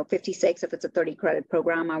 56 if it's a 30 credit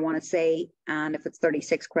program, I want to say, and if it's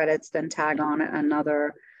 36 credits, then tag on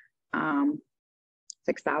another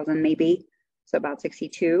 6,000 maybe, so about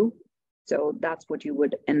 62. So that's what you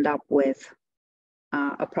would end up with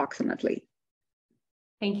approximately.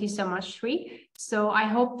 Thank you so much, Shri. So I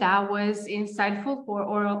hope that was insightful for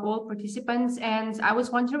all participants. And I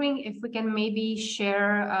was wondering if we can maybe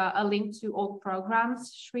share a link to all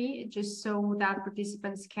programs, Shri, just so that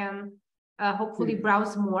participants can hopefully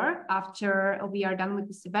browse more after we are done with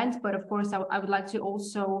this event. But of course, I would like to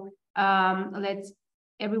also let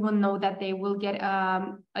everyone know that they will get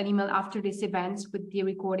an email after this event with the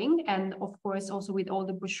recording, and of course also with all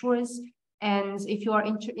the brochures. And if you are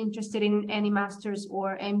interested in any master's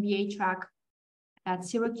or MBA track at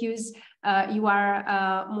Syracuse, you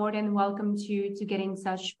are more than welcome to get in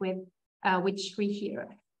touch with Shri here.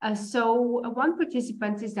 So one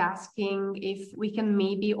participant is asking if we can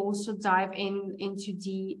maybe also dive into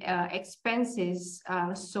the expenses.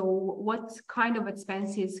 So what kind of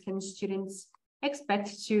expenses can students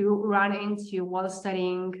expect to run into while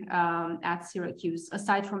studying at Syracuse,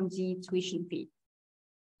 aside from the tuition fee?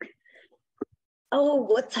 Oh,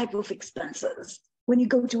 what type of expenses? When you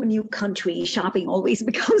go to a new country, shopping always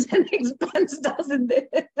becomes an expense, doesn't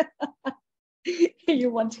it? You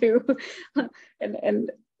want to,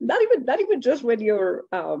 and not even just when you're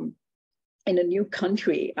in a new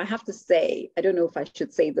country. I have to say, I don't know if I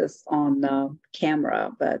should say this on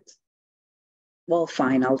camera, but well,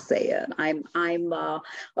 fine, I'll say it. I'm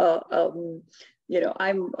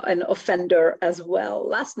an offender as well.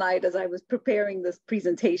 Last night, as I was preparing this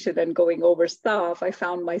presentation and going over stuff, I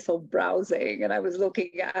found myself browsing, and I was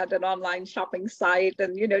looking at an online shopping site,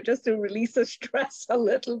 and just to release the stress a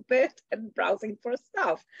little bit, and browsing for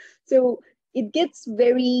stuff. So it gets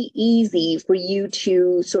very easy for you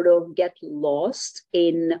to sort of get lost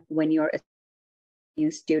in when you're a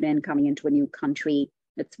new student coming into a new country.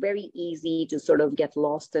 It's very easy to sort of get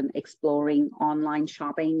lost in exploring online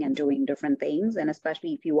shopping and doing different things. And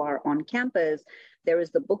especially if you are on campus, there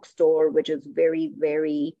is the bookstore, which is very,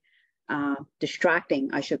 very distracting,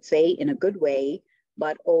 I should say, in a good way,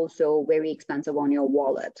 but also very expensive on your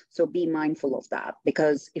wallet. So be mindful of that,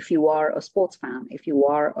 because if you are a sports fan, if you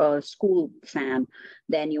are a school fan,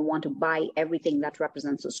 then you want to buy everything that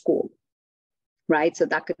represents a school. Right, so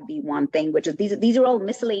that could be one thing, which is these are all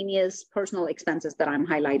miscellaneous personal expenses that I'm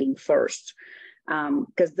highlighting first,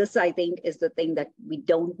 because this, I think, is the thing that we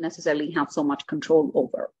don't necessarily have so much control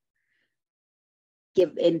over.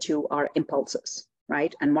 Give into our impulses,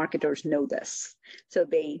 right? And marketers know this, so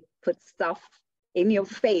they put stuff in your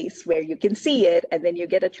face where you can see it, and then you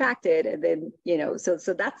get attracted, and then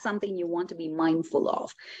so that's something you want to be mindful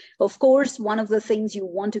of. Of course, one of the things you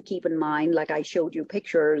want to keep in mind, like I showed you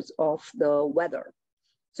pictures of the weather.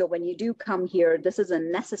 So when you do come here, this is a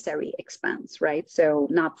necessary expense, right? So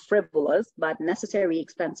not frivolous, but necessary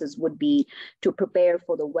expenses would be to prepare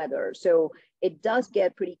for the weather. So it does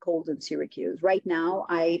get pretty cold in Syracuse. Right now,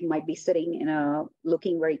 I might be sitting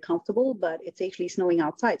looking very comfortable, but it's actually snowing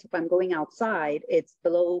outside. So if I'm going outside, it's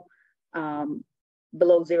below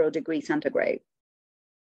 0 degrees centigrade.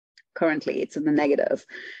 Currently, it's in the negative.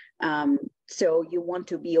 So you want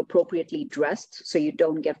to be appropriately dressed so you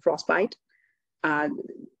don't get frostbite.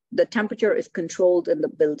 The temperature is controlled in the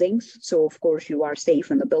buildings. So of course you are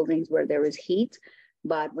safe in the buildings where there is heat,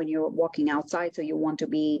 but when you're walking outside, so you want to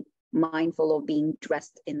be mindful of being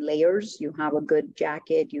dressed in layers. You have a good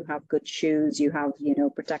jacket, you have good shoes, you have,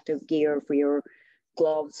 protective gear for your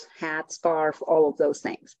gloves, hat, scarf, all of those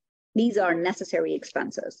things. These are necessary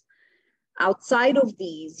expenses. Outside of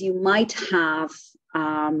these, you might have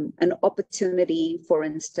an opportunity, for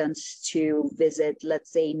instance, to visit,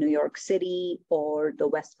 let's say, New York City or the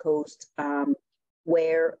West Coast,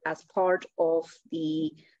 where as part of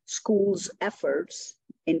the school's efforts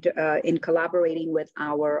in collaborating with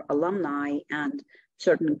our alumni and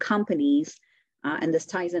certain companies, and this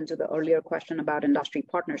ties into the earlier question about industry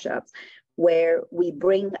partnerships, where we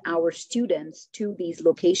bring our students to these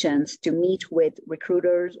locations to meet with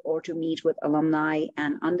recruiters or to meet with alumni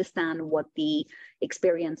and understand what the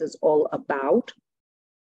experience is all about,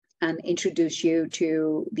 and introduce you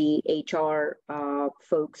to the HR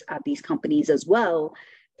folks at these companies as well.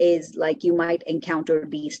 Is like you might encounter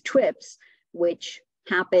these trips, which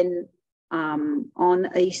happen on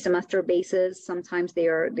a semester basis. Sometimes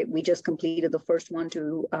we just completed the first one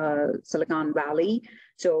to Silicon Valley,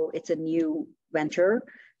 so it's a new venture.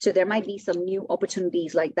 So there might be some new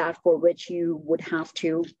opportunities like that for which you would have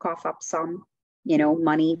to cough up some,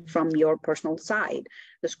 money from your personal side.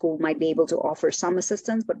 The school might be able to offer some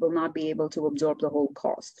assistance, but will not be able to absorb the whole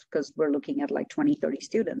cost, because we're looking at like 20, 30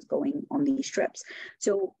 students going on these trips.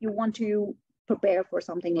 So you want to prepare for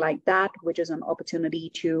something like that, which is an opportunity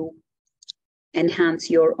to enhance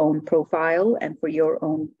your own profile and for your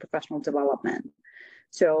own professional development.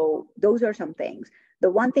 So those are some things. The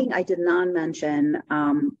one thing I did not mention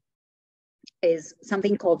is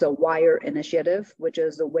something called the WIRE initiative, which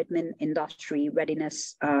is the Whitman Industry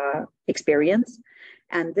Readiness Experience.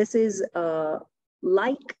 And this is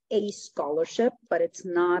like a scholarship, but it's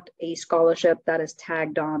not a scholarship that is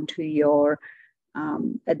tagged on to your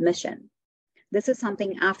admission. This is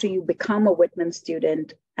something after you become a Whitman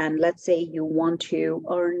student, and let's say you want to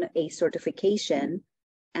earn a certification,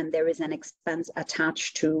 and there is an expense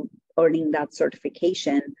attached to earning that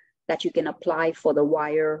certification, that you can apply for the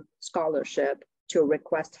WIRE scholarship to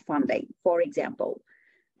request funding. For example,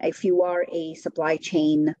 if you are a supply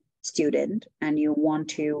chain student and you want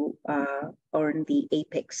to earn the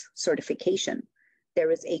APICS certification,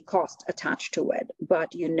 there is a cost attached to it,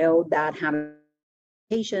 but you know that having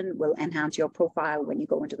will enhance your profile when you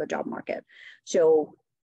go into the job market. So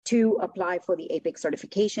to apply for the APICS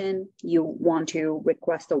certification, you want to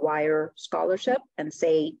request a WIRE scholarship and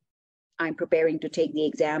say, I'm preparing to take the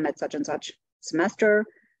exam at such and such semester,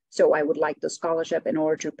 so I would like the scholarship in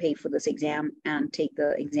order to pay for this exam and take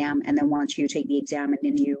the exam. And then once you take the exam, and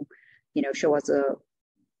then you show us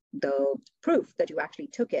the proof that you actually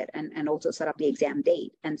took it, and also set up the exam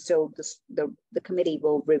date. And so the committee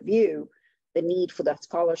will review the need for that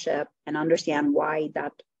scholarship and understand why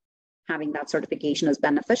that having that certification is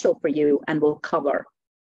beneficial for you, and will cover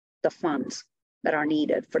the funds that are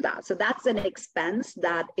needed for that. So that's an expense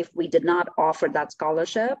that if we did not offer that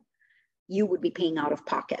scholarship, you would be paying out of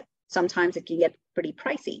pocket. Sometimes it can get pretty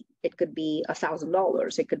pricey. It could be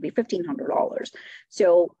 $1,000, it could be $1,500.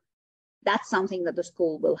 So that's something that the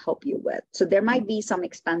school will help you with. So there might be some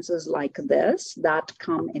expenses like this that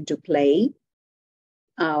come into play,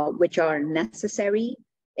 which are necessary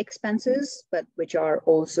expenses, but which are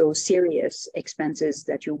also serious expenses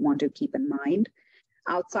that you want to keep in mind.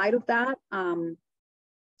 Outside of that,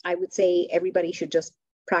 I would say everybody should just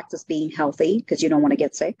practice being healthy, because you don't want to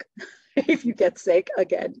get sick. If you get sick,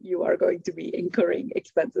 again, you are going to be incurring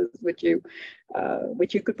expenses which you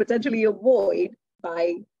could potentially avoid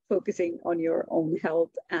by focusing on your own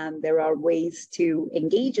health. And there are ways to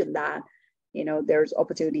engage in that. There's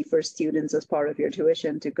opportunity for students as part of your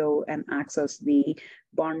tuition to go and access the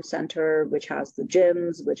Barn Center, which has the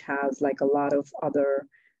gyms, which has like a lot of other,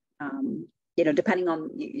 depending on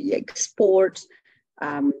sports.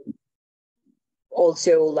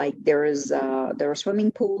 Also, like there are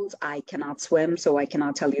swimming pools. I cannot swim, so I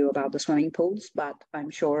cannot tell you about the swimming pools, but I'm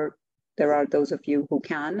sure there are those of you who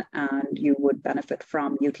can, and you would benefit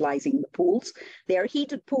from utilizing the pools. They are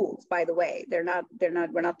heated pools, by the way.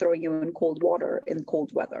 We're not throwing you in cold water in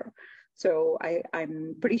cold weather. So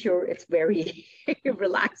I'm pretty sure it's very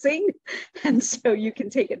relaxing. And so you can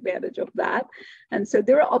take advantage of that. And so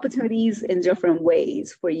there are opportunities in different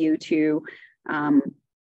ways for you to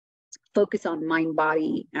focus on mind,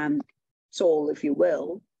 body, and soul, if you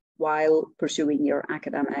will, while pursuing your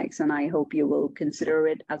academics. And I hope you will consider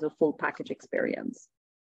it as a full package experience.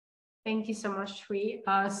 Thank you so much, Sri.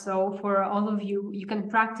 So for all of you, you can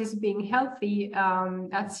practice being healthy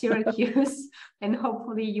at Syracuse, and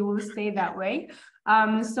hopefully you will stay that way.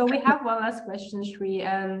 So we have one last question, Sri,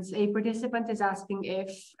 and a participant is asking if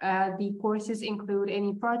the courses include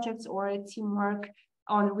any projects or teamwork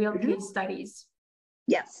on real case studies.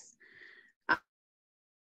 Yes.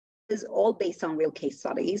 Is all based on real case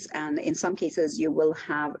studies, and in some cases you will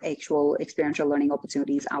have actual experiential learning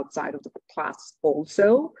opportunities outside of the class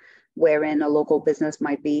also. wherein a local business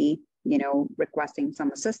might be, requesting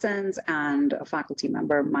some assistance, and a faculty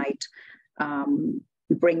member might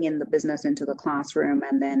bring in the business into the classroom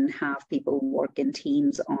and then have people work in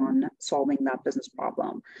teams on solving that business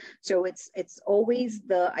problem. So it's always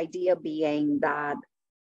the idea being that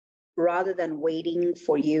rather than waiting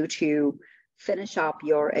for you to finish up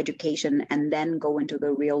your education and then go into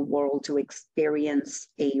the real world to experience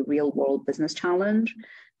a real world business challenge,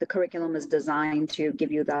 the curriculum is designed to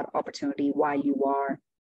give you that opportunity while you are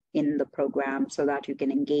in the program so that you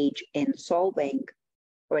can engage in solving,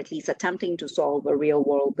 or at least attempting to solve, a real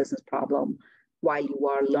world business problem while you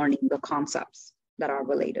are learning the concepts that are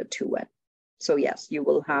related to it. So yes, you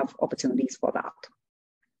will have opportunities for that.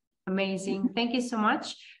 Amazing. Thank you so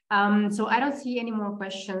much. So I don't see any more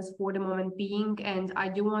questions for the moment being, and I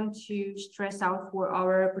do want to stress out for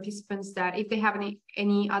our participants that if they have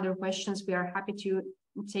any other questions, we are happy to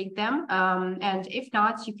take them. And if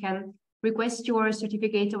not, you can request your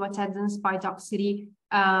certificate of attendance by Docsity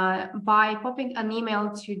by popping an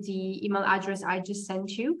email to the email address I just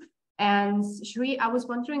sent you. And Shri, I was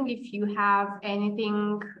wondering if you have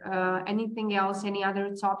anything else, any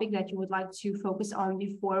other topic that you would like to focus on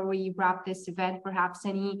before we wrap this event, perhaps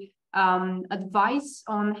any advice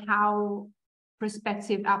on how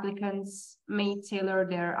prospective applicants may tailor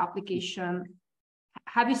their application.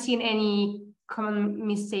 Have you seen any common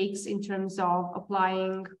mistakes in terms of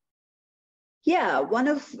applying? Yeah, one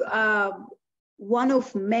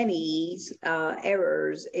of many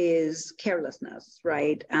errors is carelessness,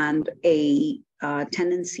 right? And a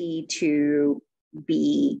tendency to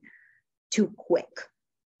be too quick.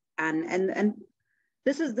 And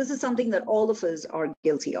this is something that all of us are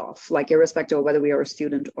guilty of, like irrespective of whether we are a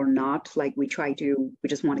student or not. Like we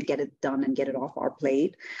just want to get it done and get it off our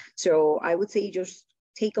plate. So I would say just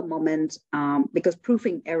take a moment, because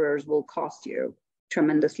proofing errors will cost you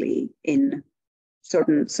tremendously in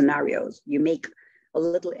certain scenarios. You make a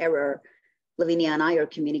little error. Lavinia and I are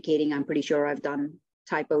communicating. I'm pretty sure I've done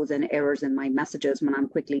typos and errors in my messages when I'm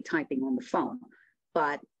quickly typing on the phone,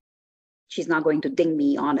 but she's not going to ding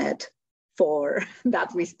me on it for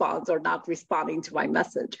that response or not responding to my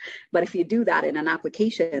message. But if you do that in an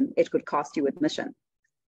application, it could cost you admission,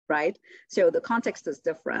 right? So the context is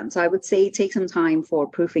different. So I would say take some time for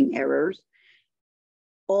proofing errors.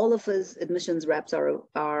 All of us admissions reps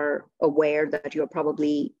are aware that you're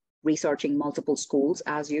probably researching multiple schools,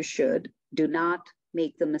 as you should. Do not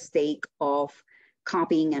make the mistake of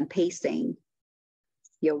copying and pasting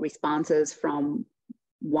your responses from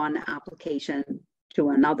one application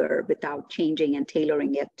to another without changing and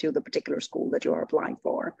tailoring it to the particular school that you are applying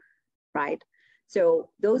for, right? So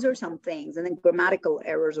those are some things. And then grammatical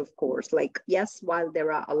errors, of course, like, yes, while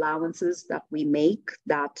there are allowances that we make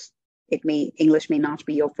that English may not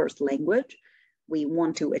be your first language, we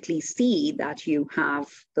want to at least see that you have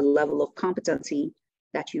the level of competency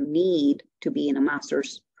that you need to be in a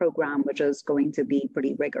master's program, which is going to be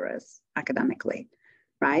pretty rigorous academically,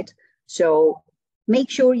 right? So make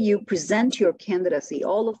sure you present your candidacy.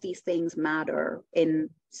 All of these things matter in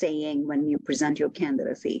saying when you present your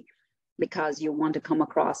candidacy, because you want to come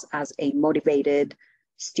across as a motivated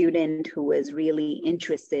student who is really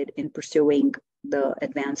interested in pursuing the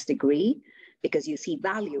advanced degree because you see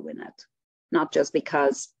value in it, not just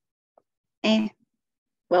because,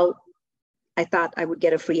 well, I thought I would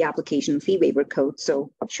get a free application fee waiver code,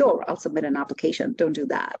 so sure, I'll submit an application. Don't do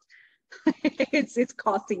that. It's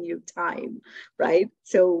costing you time, right?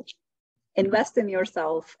 So invest in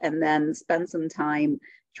yourself and then spend some time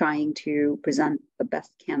trying to present the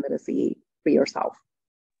best candidacy for yourself.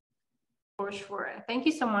 For sure. Thank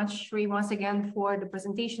you so much, Shri, once again for the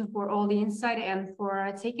presentation, for all the insight, and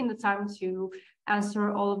for taking the time to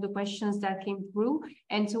answer all of the questions that came through.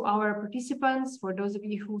 And to our participants, for those of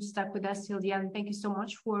you who stuck with us till the end, thank you so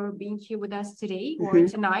much for being here with us today or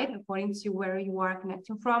tonight, according to where you are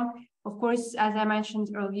connecting from. Of course, as I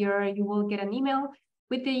mentioned earlier, you will get an email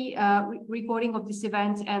with the recording of this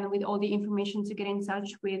event and with all the information to get in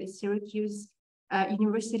touch with Syracuse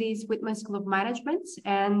University's Whitman School of Management.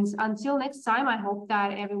 And until next time, I hope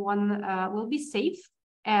that everyone will be safe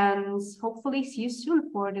and hopefully see you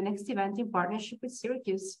soon for the next event in partnership with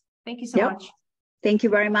Syracuse. Thank you so much. Thank you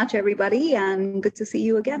very much, everybody, and good to see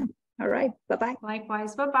you again. All right, bye-bye.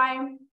 Likewise, bye-bye.